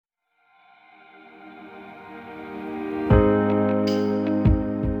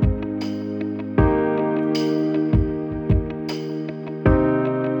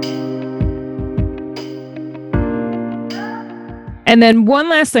And then one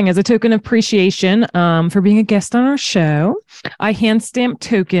last thing, as a token of appreciation for being a guest on our show, I hand stamp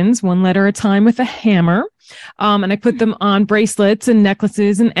tokens 1 letter at a time with a hammer. And I put them on bracelets and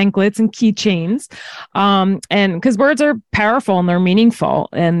necklaces and anklets and keychains. And because words are powerful and they're meaningful,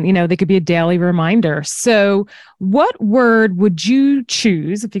 and, you know, they could be a daily reminder. So what word would you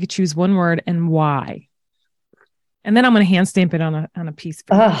choose if you could choose one word, and why? And then I'm going to hand stamp it on a piece.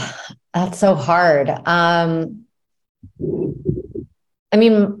 Oh, that's so hard. I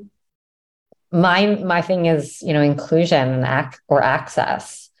mean, my thing is, you know, inclusion and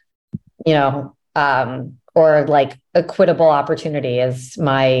access, you know, or like equitable opportunity is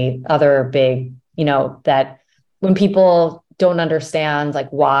my other big, you know, that when people don't understand, like,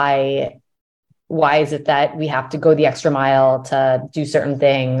 why is it that we have to go the extra mile to do certain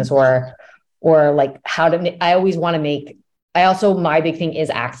things, or like how to, I always want to make, my big thing is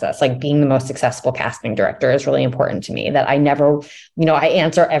access. Like, being the most accessible casting director is really important to me, that I never, you know, I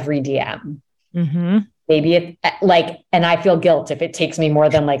answer every DM. Mm-hmm. Maybe it like, and I feel guilt if it takes me more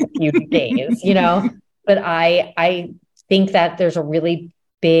than like a few days, you know, but I think that there's a really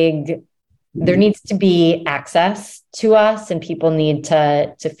big, there needs to be access to us, and people need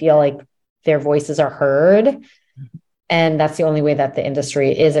to feel like their voices are heard. And that's the only way that the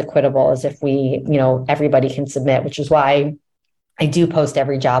industry is equitable, is if we, you know, everybody can submit, which is why I do post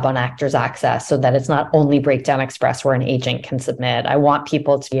every job on Actors Access, so that it's not only Breakdown Express where an agent can submit. I want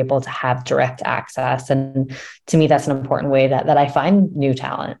people to be able to have direct access. And to me, that's an important way that I find new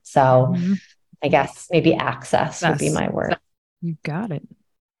talent. So I guess maybe access would be my word. You got it.